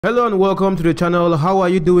Hello and welcome to the channel. How are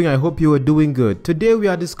you doing? I hope you are doing good. Today we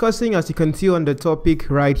are discussing, as you can see on the topic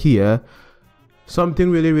right here, something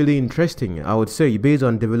really interesting, I would say, based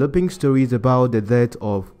on developing stories about the death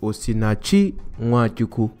of Osinachi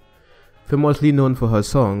Nwachukwu, famously known for her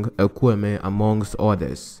song 𝐻𝐻𝐻𝐻 amongst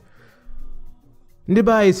others.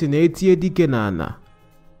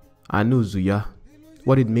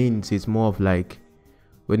 What it means is more of like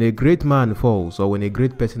when a great man falls or when a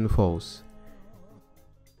great person falls,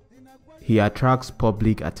 he attracts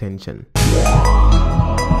public attention.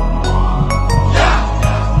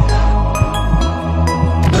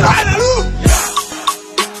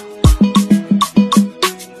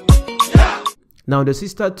 Now the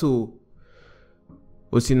sister to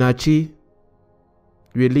Osinachi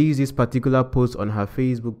released this particular post on her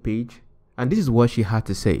Facebook page, and this is what she had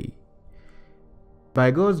to say.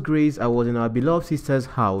 By God's grace, I was in our beloved sister's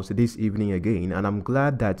house this evening again, and I'm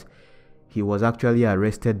glad that he was actually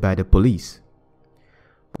arrested by the police.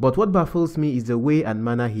 But what baffles me is the way and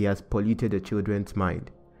manner he has polluted the children's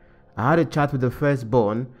mind. I had a chat with the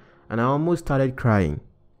firstborn and I almost started crying.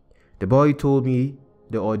 The boy told me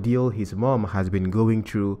the ordeal his mom has been going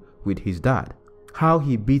through with his dad. How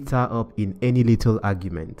he beats her up in any little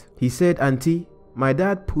argument. He said, "Auntie, my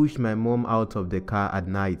dad pushed my mom out of the car at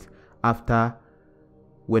night after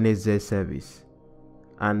Wednesday service.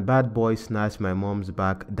 And bad boy snatched my mom's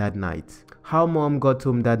bag that night. How mom got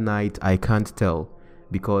home that night, I can't tell,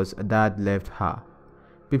 because dad left her.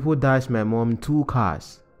 People dashed my mom 2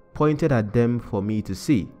 cars, pointed at them for me to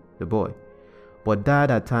see," the boy. "But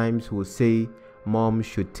dad at times will say mom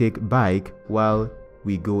should take bike while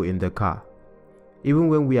we go in the car. Even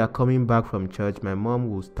when we are coming back from church, my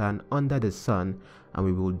mom will stand under the sun and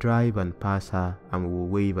we will drive and pass her and we will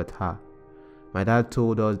wave at her. My dad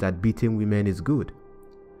told us that beating women is good."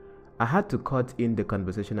 I had to cut in the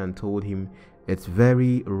conversation and told him it's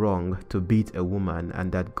very wrong to beat a woman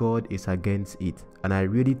and that God is against it, and I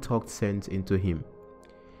really talked sense into him.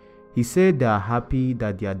 He said they are happy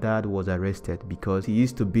that their dad was arrested because he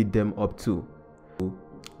used to beat them up too.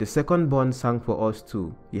 The second born sang for us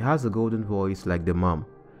too. He has a golden voice like the mom.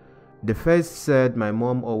 The first said my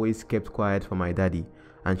mom always kept quiet for my daddy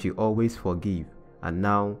and she always forgive, and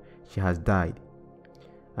now she has died.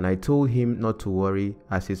 And I told him not to worry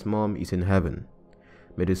as his mom is in heaven.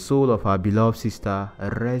 May the soul of our beloved sister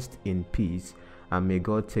rest in peace, and may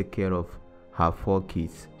God take care of her 4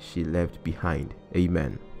 kids she left behind.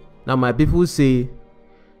 Amen. Now my people say,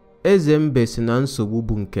 what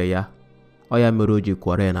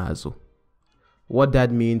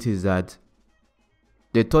that means is that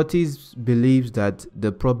the tortoise believes that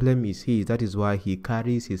the problem is his. That is why he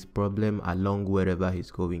carries his problem along wherever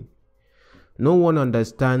he's going. No one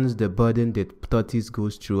understands the burden the tortoise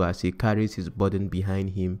goes through as he carries his burden behind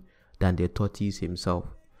him than the tortoise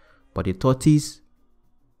himself. But the tortoise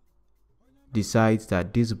decides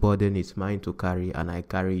that this burden is mine to carry and I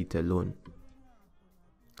carry it alone.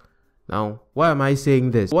 Now, why am I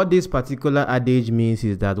saying this? What this particular adage means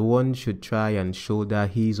is that one should try and shoulder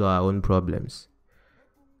his or her own problems.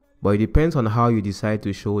 But it depends on how you decide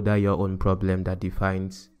to shoulder your own problem that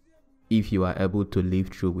defines if you are able to live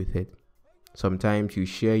through with it. Sometimes you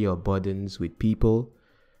share your burdens with people,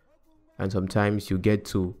 and sometimes you get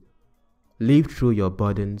to live through your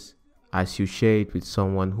burdens as you share it with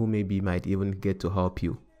someone who maybe might even get to help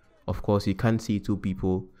you. Of course, you can't see 2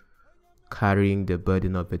 people carrying the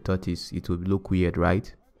burden of a tortoise. It would look weird,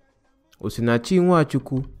 right? Osinachi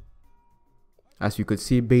Nwachukwu, as you could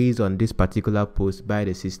see based on this particular post by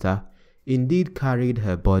the sister, indeed carried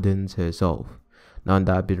her burdens herself. Now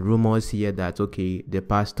there have been rumors here that okay, the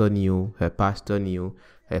pastor knew, her pastor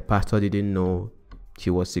didn't know,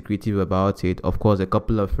 she was secretive about it. Of course, a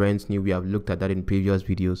couple of friends knew. We have looked at that in previous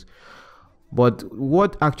videos. But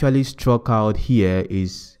what actually struck out here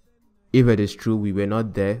is, if it is true, we were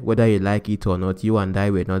not there, whether you like it or not, you and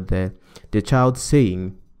I were not there. The child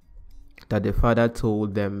saying that the father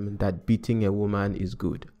told them that beating a woman is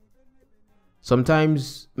good.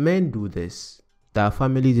 Sometimes men do this. There are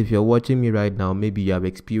families, if you're watching me right now, maybe you have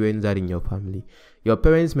experienced that in your family. Your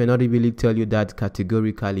parents may not really tell you that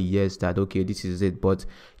categorically, yes, that okay, this is it. But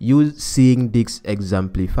you seeing this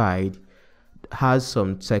exemplified has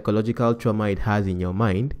some psychological trauma it has in your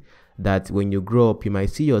mind, that when you grow up, you might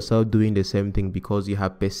see yourself doing the same thing because you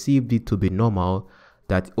have perceived it to be normal.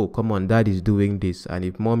 That, oh, come on, dad is doing this. And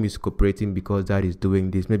if mom is cooperating because dad is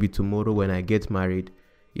doing this, maybe tomorrow when I get married,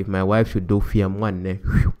 if my wife should do fiam.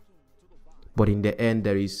 But in the end,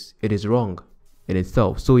 it is wrong in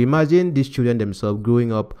itself. So imagine these children themselves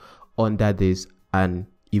growing up under this and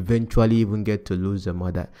eventually even get to lose the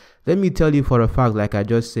mother. Let me tell you for a fact, like I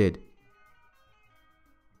just said,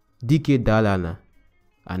 𝐷𝐾𝐷𝐼𝐻𝐼𝐻𝐼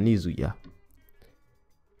𝐴𝐻𝐼𝐻𝐼.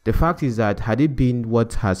 The fact is that had it been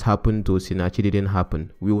what has happened to Osinachi didn't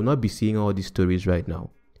happen, we will not be seeing all these stories right now.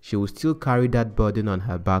 She will still carry that burden on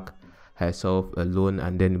her back herself alone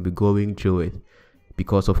and then be going through it.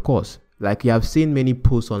 Because of course, like you have seen many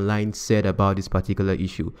posts online said about this particular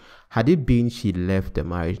issue, had it been she left the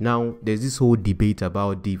marriage. Now, there's this whole debate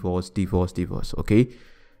about divorce, okay?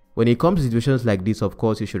 When it comes to situations like this, of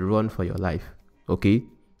course, you should run for your life, okay?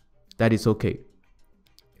 That is okay.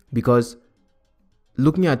 Because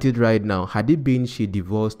looking at it right now, had it been she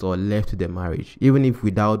divorced or left the marriage, even if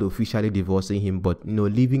without officially divorcing him, but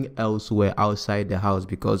living elsewhere outside the house,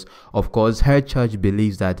 because of course her church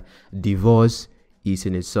believes that divorce is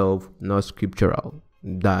in itself not scriptural.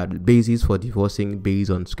 That basis for divorcing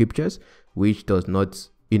based on scriptures, which does not,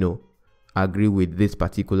 agree with this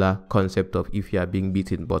particular concept of if you are being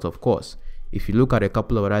beaten. But of course, if you look at a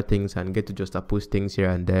couple of other things and get to just oppose things here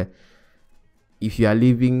and there, if you are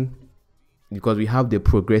living, because we have the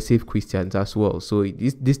progressive Christians as well, so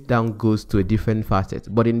this down goes to a different facet.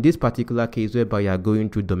 But in this particular case whereby you are going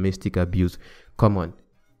through domestic abuse, come on,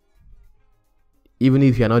 even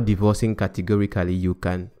if you're not divorcing categorically, you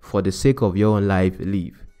can, for the sake of your own life,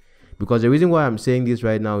 leave. Because the reason why I'm saying this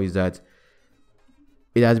right now is that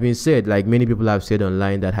it has been said, like many people have said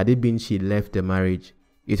online, that had it been she left the marriage,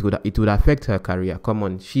 it would affect her career. Come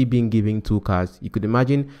on, she being given 2 cars, you could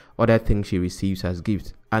imagine other things she receives as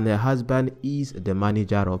gifts. And her husband is the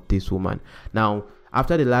manager of this woman. Now,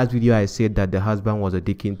 after the last video I said that the husband was a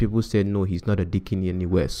deacon, people said no, he's not a deacon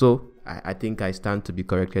anywhere. So I think I stand to be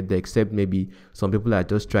corrected there, except maybe some people are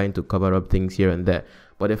just trying to cover up things here and there.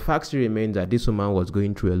 But the fact still remains that this woman was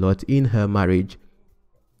going through a lot in her marriage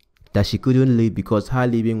that she couldn't leave, because her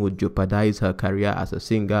leaving would jeopardize her career as a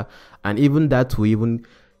singer, and even that will even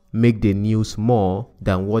make the news more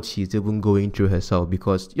than what she's even going through herself.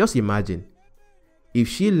 Because just imagine, if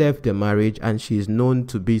she left the marriage and she's known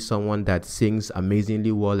to be someone that sings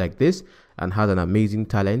amazingly well like this and has an amazing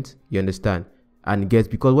talent, you understand, and gets,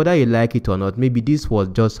 because whether you like it or not, maybe this was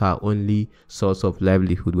just her only source of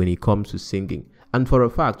livelihood when it comes to singing. And for a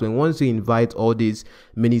fact, when once you invite all these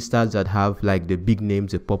ministers that have like the big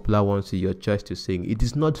names, the popular ones to your church to sing, it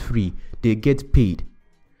is not free, they get paid.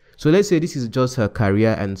 So let's say this is just her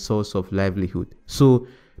career and source of livelihood. So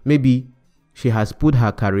maybe she has put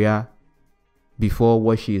her career before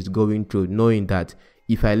what she is going through, knowing that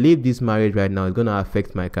if I leave this marriage right now, it's going to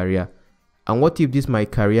affect my career. And what if this my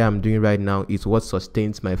career I'm doing right now is what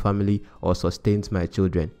sustains my family or sustains my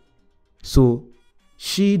children? So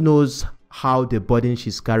she knows how the burden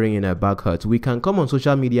she's carrying in her back hurts. We can come on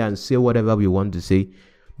social media and say whatever we want to say,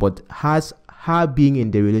 but has her being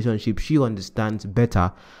in the relationship, she understands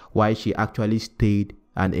better why she actually stayed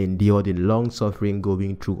and endured in long suffering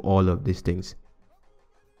going through all of these things.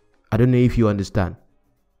 I don't know if you understand.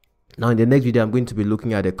 Now in the next video, I'm going to be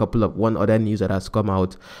looking at one other news that has come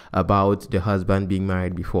out about the husband being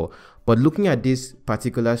married before. But looking at this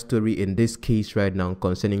particular story in this case right now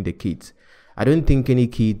concerning the kids, I don't think any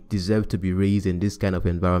kid deserves to be raised in this kind of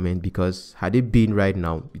environment, because had it been right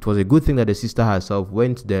now, it was a good thing that the sister herself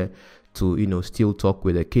went there to, still talk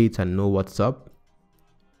with the kids and know what's up.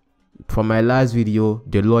 From my last video,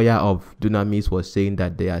 the lawyer of Dunamis was saying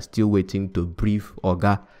that they are still waiting to brief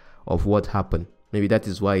Oga of what happened. Maybe that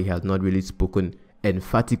is why he has not really spoken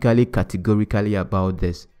emphatically, categorically about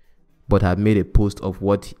this, but have made a post of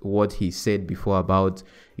what he said before about,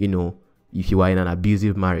 if you are in an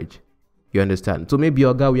abusive marriage. You understand? So maybe,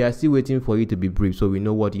 Oga, we are still waiting for you to be briefed so we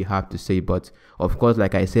know what you have to say. But of course,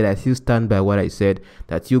 like I said, I still stand by what I said,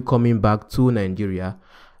 that you coming back to Nigeria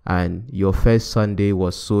and your first Sunday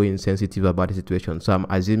was so insensitive about the situation. So I'm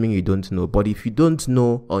assuming you don't know. But if you don't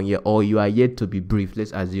know or you are yet to be briefed,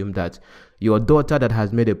 let's assume that your daughter that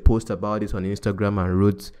has made a post about this on Instagram and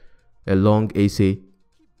wrote a long essay,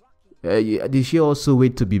 did she also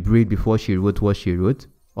wait to be briefed before she wrote what she wrote?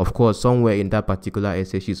 Of course, somewhere in that particular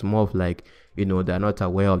essay, she's more of like, they're not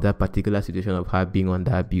aware of that particular situation of her being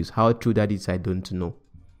under abuse. How true that is, I don't know.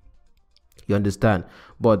 You understand?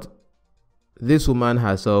 But this woman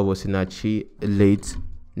herself, Osinachi late,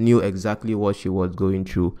 knew exactly what she was going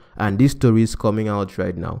through. And this story is coming out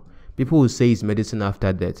right now. People will say it's medicine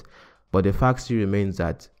after death. But the fact still remains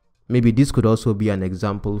that maybe this could also be an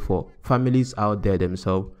example for families out there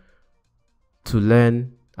themselves to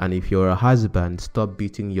learn. And if you're a husband, stop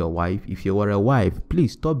beating your wife. If you are a wife,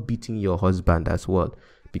 please stop beating your husband as well,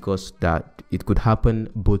 because that it could happen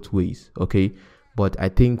both ways, okay? But I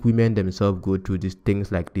think women themselves go through these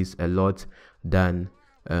things like this a lot than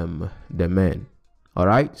the men. All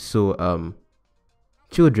right, so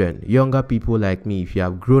children, younger people like me, if you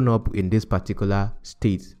have grown up in this particular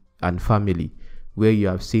state and family where you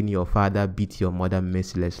have seen your father beat your mother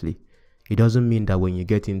mercilessly, it doesn't mean that when you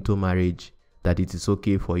get into marriage that it is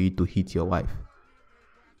okay for you to hit your wife.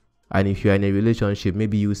 And if you're in a relationship,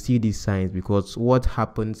 maybe you see these signs, because what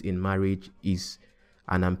happens in marriage is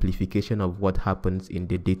an amplification of what happens in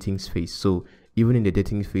the dating phase. So even in the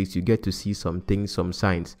dating phase, you get to see some things, some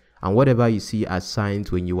signs. And whatever you see as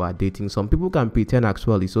signs when you are dating, some people can pretend as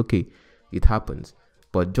well it's okay, it happens.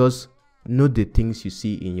 But just note the things you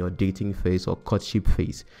see in your dating phase or courtship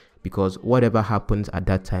phase, because whatever happens at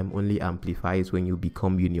that time only amplifies when you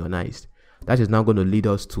become unionized. That is now going to lead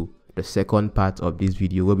us to the second part of this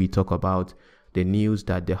video, where we talk about the news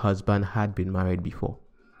that the husband had been married before.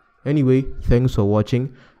 Anyway, thanks for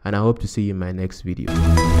watching, and I hope to see you in my next video.